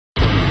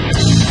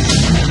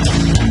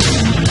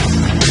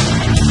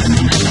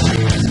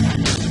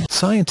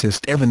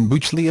scientist Evan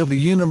Buechley of the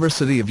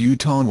University of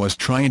Utah was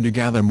trying to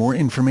gather more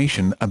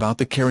information about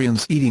the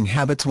carrion's eating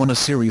habits when a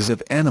series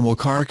of animal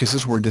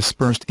carcasses were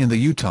dispersed in the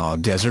Utah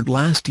desert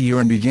last year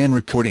and began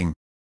recording.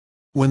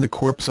 When the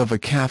corpse of a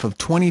calf of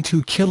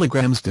 22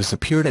 kilograms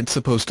disappeared, it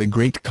supposed a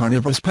great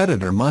carnivorous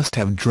predator must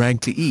have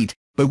dragged to eat,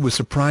 but was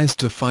surprised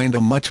to find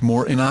a much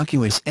more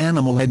innocuous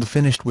animal had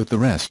finished with the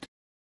rest.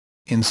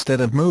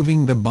 Instead of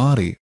moving the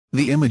body,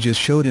 the images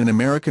showed an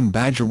American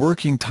badger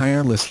working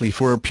tirelessly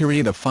for a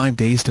period of 5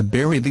 days to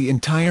bury the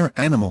entire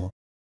animal.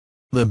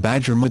 The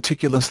badger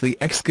meticulously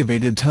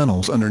excavated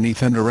tunnels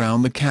underneath and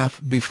around the calf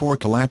before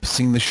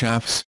collapsing the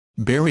shafts,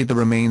 buried the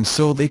remains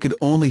so they could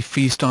only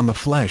feast on the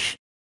flesh.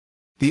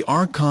 The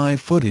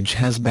archive footage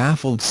has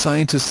baffled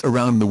scientists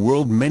around the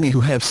world, many who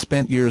have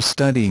spent years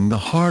studying the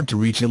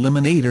hard-to-reach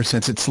eliminator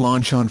since its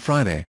launch on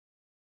Friday.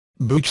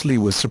 Buechley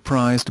was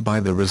surprised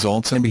by the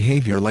results, and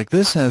behavior like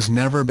this has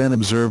never been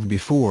observed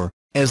before,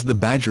 as the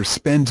badger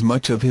spends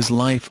much of his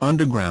life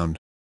underground.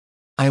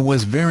 "I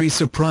was very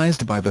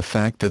surprised by the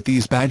fact that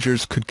these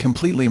badgers could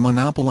completely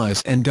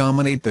monopolize and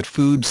dominate that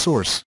food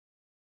source.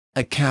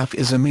 A calf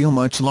is a meal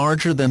much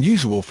larger than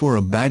usual for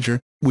a badger,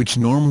 which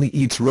normally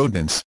eats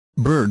rodents.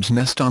 Birds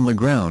nest on the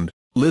ground,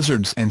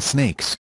 lizards and snakes.